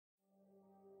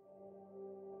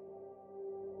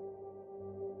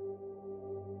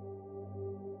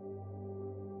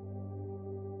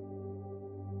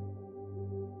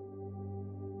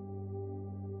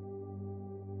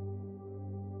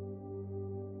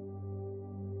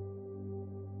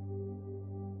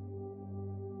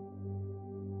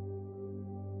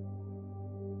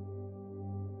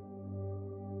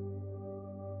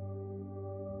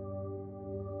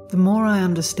the more I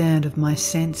understand of my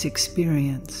sense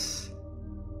experience,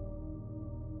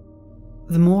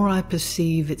 the more I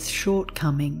perceive its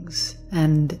shortcomings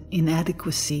and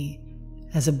inadequacy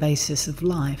as a basis of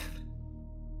life.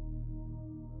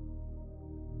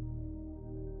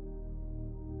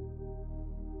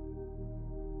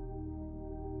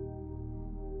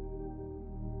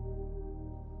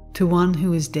 To one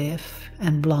who is deaf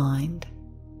and blind,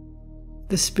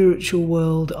 the spiritual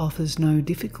world offers no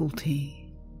difficulty.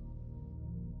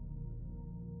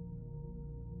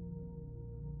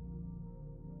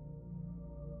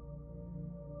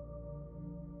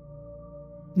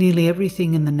 Nearly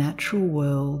everything in the natural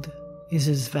world is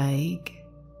as vague,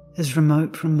 as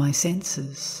remote from my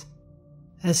senses,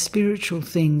 as spiritual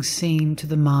things seem to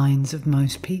the minds of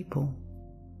most people.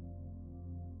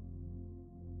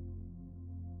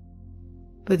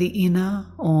 But the inner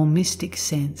or mystic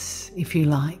sense, if you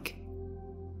like,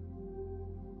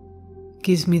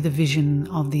 gives me the vision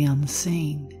of the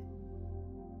unseen.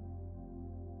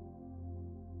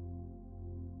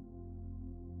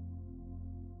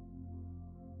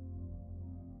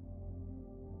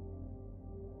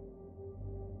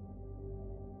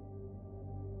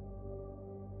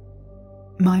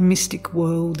 My mystic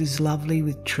world is lovely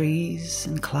with trees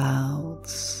and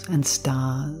clouds and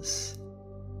stars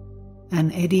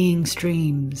and eddying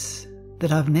streams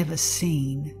that I've never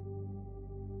seen.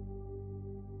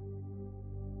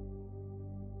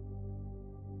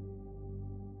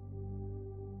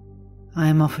 I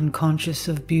am often conscious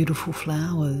of beautiful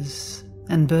flowers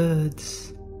and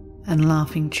birds and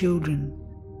laughing children,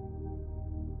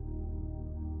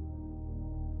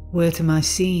 where to my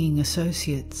seeing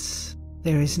associates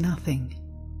there is nothing.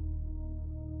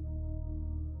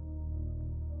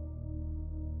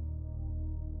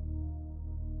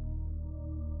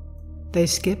 They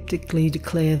skeptically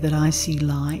declare that I see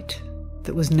light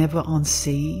that was never on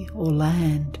sea or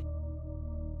land.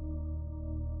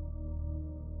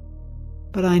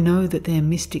 But I know that their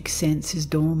mystic sense is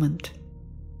dormant,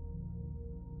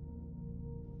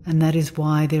 and that is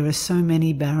why there are so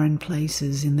many barren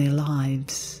places in their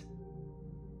lives.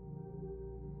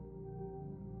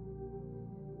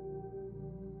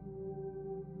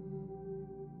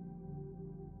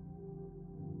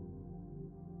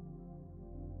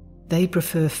 They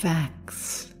prefer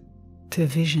facts to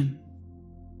vision.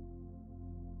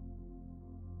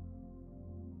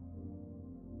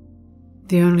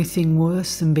 The only thing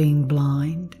worse than being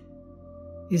blind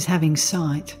is having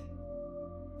sight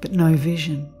but no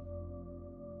vision.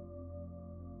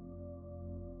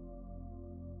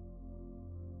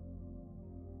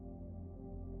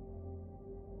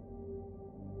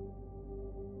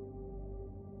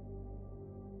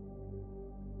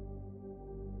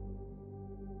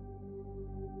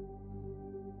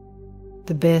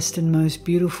 The best and most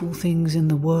beautiful things in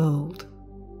the world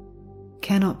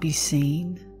cannot be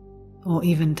seen or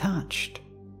even touched.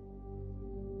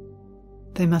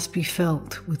 They must be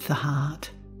felt with the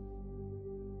heart.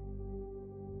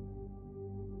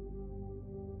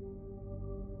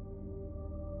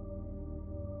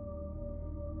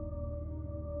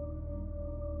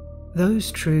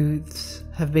 Those truths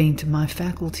have been to my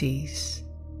faculties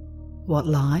what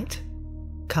light,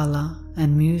 colour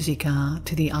and music are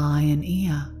to the eye and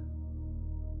ear.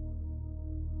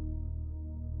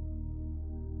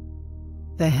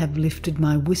 They have lifted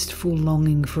my wistful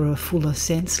longing for a fuller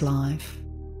sense life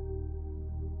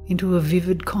into a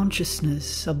vivid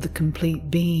consciousness of the complete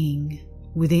being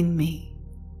within me.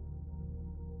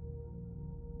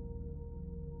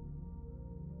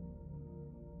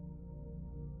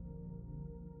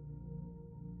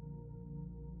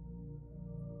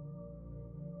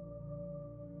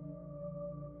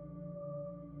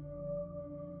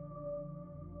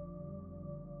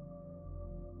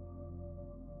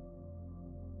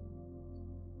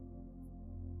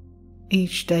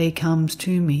 Each day comes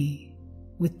to me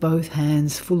with both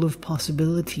hands full of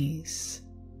possibilities,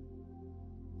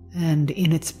 and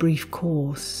in its brief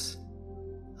course,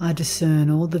 I discern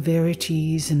all the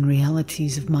verities and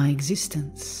realities of my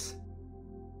existence.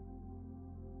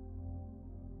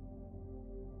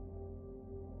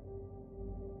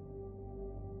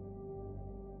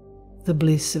 The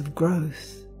bliss of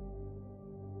growth,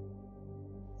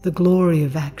 the glory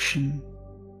of action,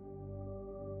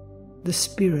 the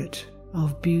spirit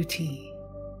of beauty.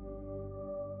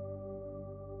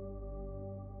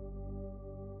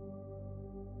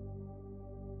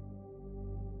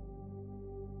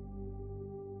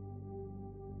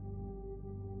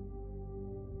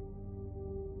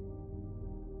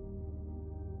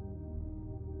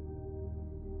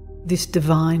 This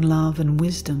divine love and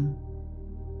wisdom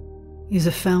is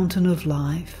a fountain of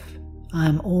life I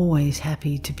am always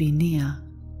happy to be near.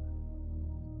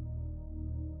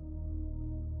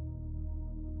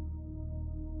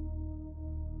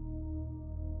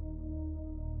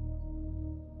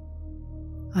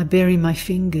 I bury my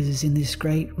fingers in this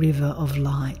great river of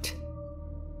light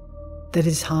that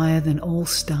is higher than all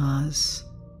stars,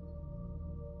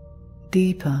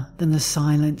 deeper than the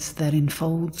silence that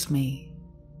enfolds me.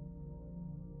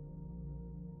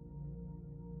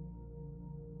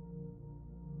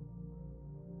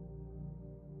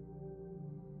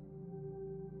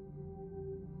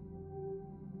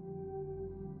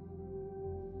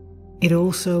 It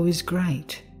also is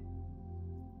great,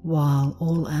 while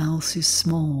all else is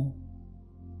small,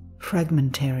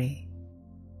 fragmentary.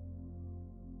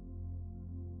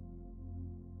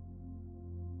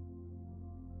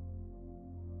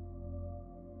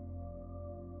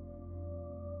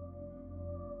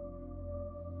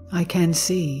 I can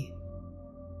see,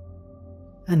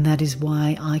 and that is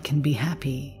why I can be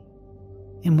happy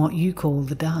in what you call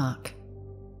the dark,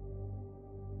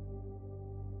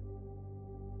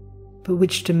 but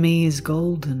which to me is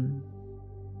golden.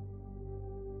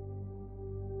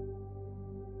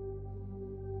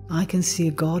 I can see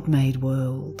a God-made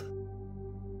world,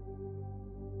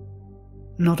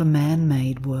 not a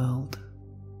man-made world.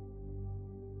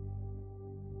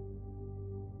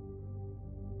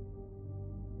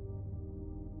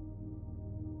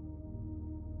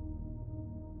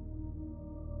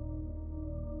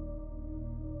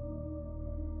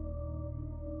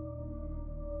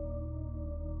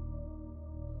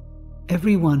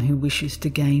 Everyone who wishes to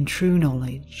gain true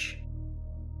knowledge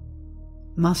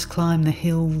must climb the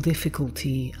hill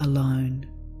difficulty alone.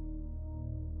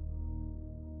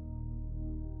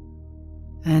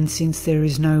 And since there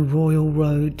is no royal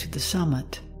road to the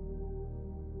summit,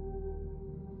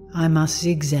 I must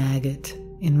zigzag it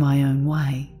in my own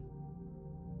way.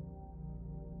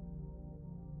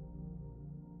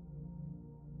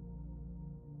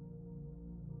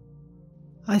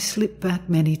 I slip back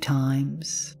many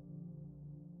times.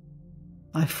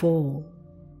 I fall.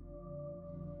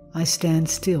 I stand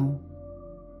still.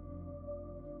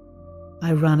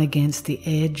 I run against the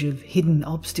edge of hidden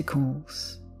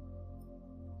obstacles.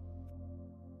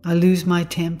 I lose my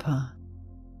temper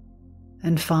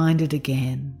and find it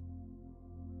again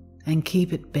and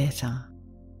keep it better.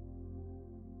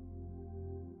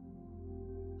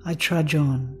 I trudge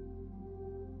on.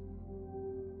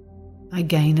 I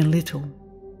gain a little.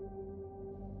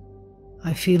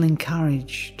 I feel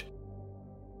encouraged.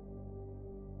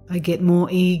 I get more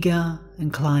eager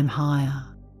and climb higher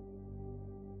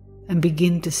and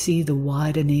begin to see the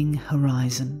widening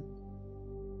horizon.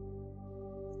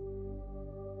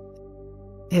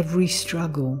 Every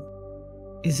struggle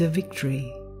is a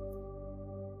victory.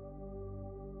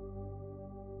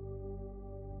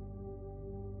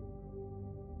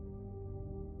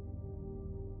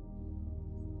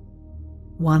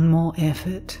 One more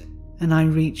effort and I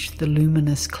reach the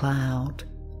luminous cloud,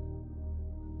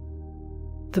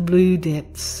 the blue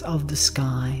depths of the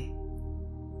sky,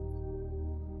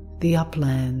 the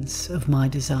uplands of my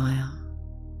desire.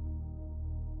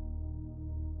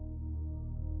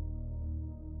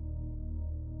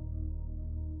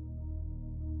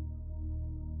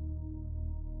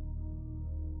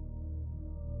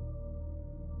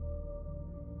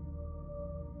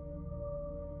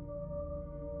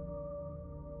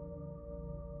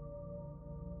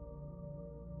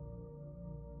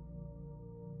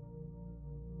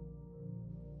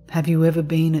 Have you ever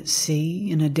been at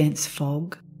sea in a dense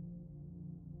fog,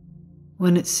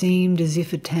 when it seemed as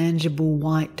if a tangible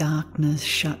white darkness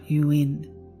shut you in,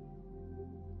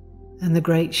 and the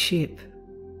great ship,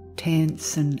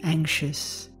 tense and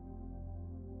anxious,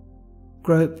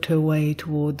 groped her way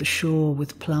toward the shore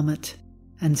with plummet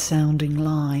and sounding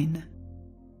line?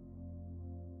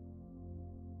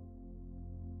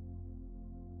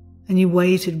 And you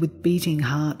waited with beating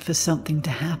heart for something to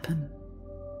happen.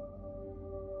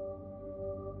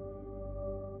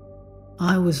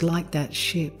 I was like that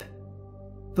ship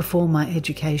before my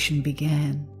education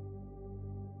began.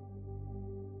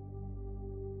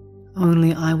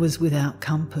 Only I was without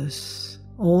compass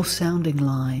or sounding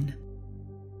line,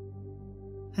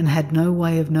 and had no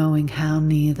way of knowing how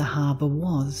near the harbour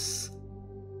was.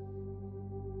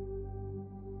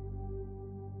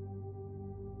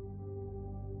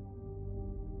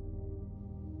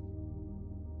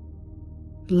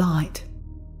 Light,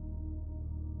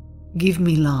 give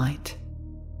me light,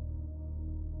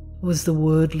 was the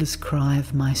wordless cry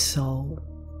of my soul.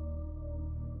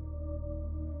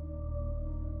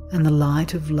 And the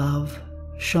light of love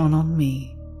shone on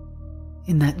me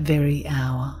in that very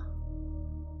hour.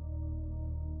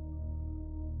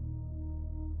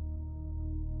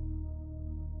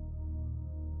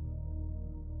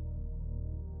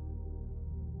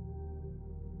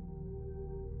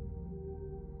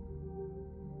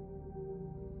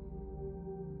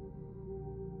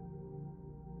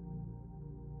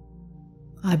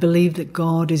 I believe that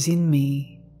God is in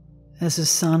me as the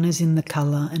sun is in the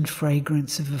colour and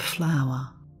fragrance of a flower.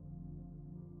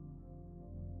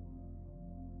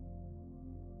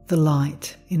 The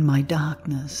light in my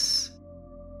darkness,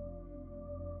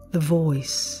 the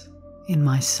voice in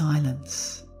my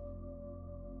silence.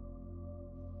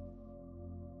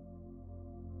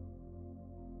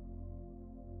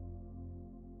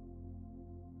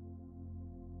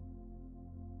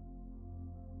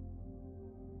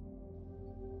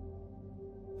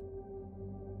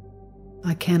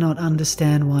 I cannot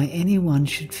understand why anyone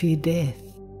should fear death.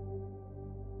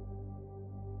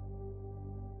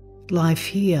 Life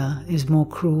here is more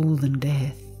cruel than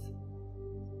death.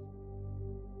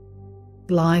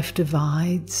 Life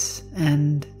divides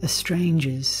and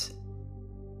estranges.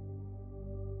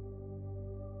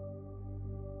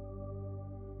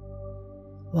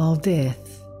 While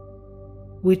death,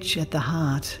 which at the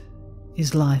heart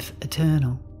is life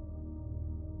eternal,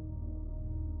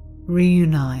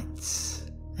 reunites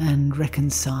and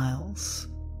reconciles.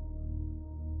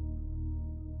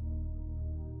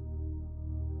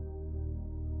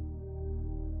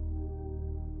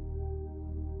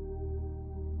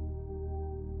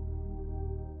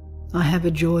 I have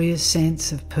a joyous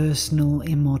sense of personal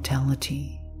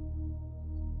immortality.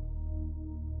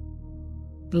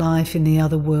 Life in the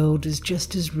other world is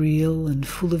just as real and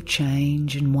full of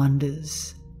change and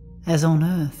wonders as on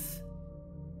earth.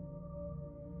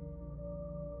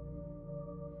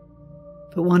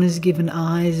 But one is given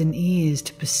eyes and ears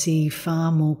to perceive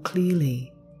far more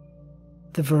clearly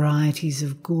the varieties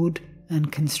of good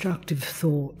and constructive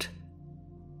thought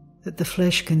that the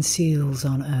flesh conceals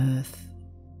on earth.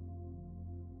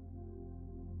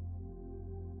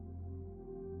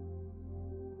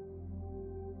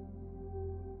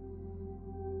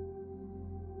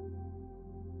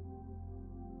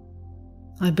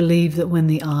 I believe that when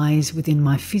the eyes within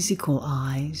my physical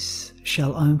eyes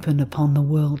shall open upon the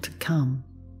world to come,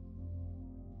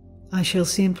 I shall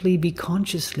simply be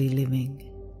consciously living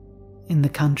in the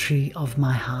country of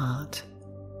my heart.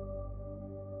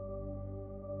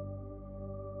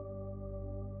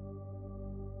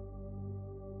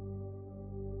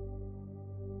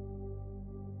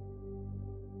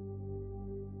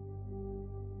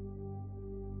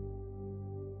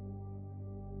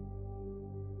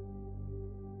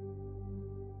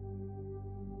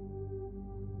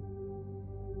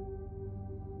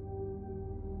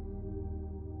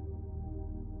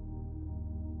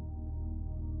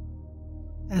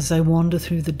 As I wander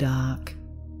through the dark,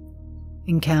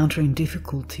 encountering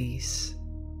difficulties,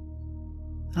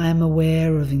 I am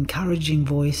aware of encouraging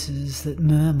voices that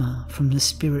murmur from the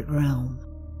spirit realm.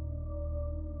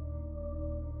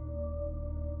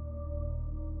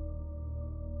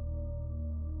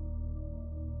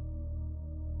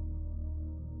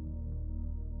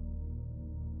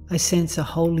 I sense a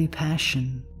holy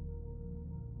passion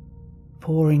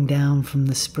pouring down from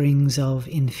the springs of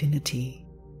infinity,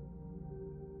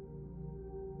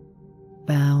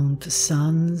 bound to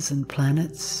suns and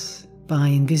planets by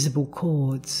invisible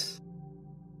cords.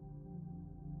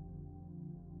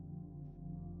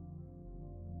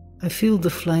 I feel the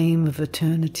flame of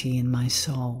eternity in my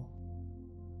soul.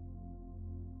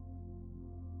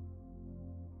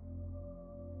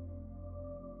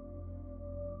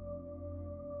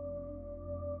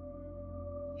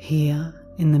 Here,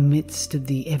 in the midst of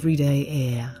the everyday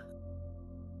air,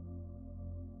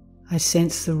 I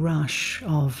sense the rush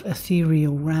of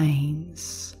ethereal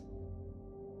rains.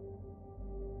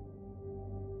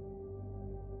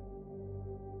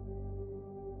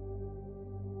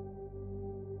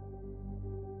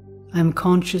 I am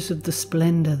conscious of the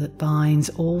splendour that binds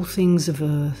all things of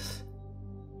earth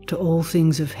to all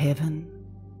things of heaven.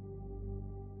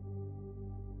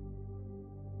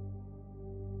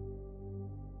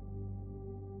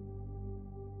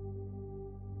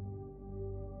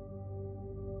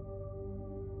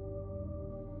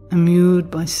 Immured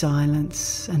by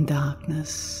silence and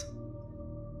darkness,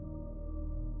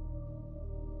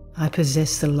 I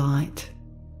possess the light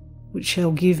which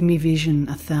shall give me vision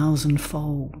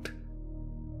 1,000-fold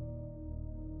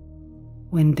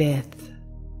when death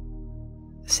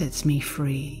sets me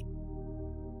free.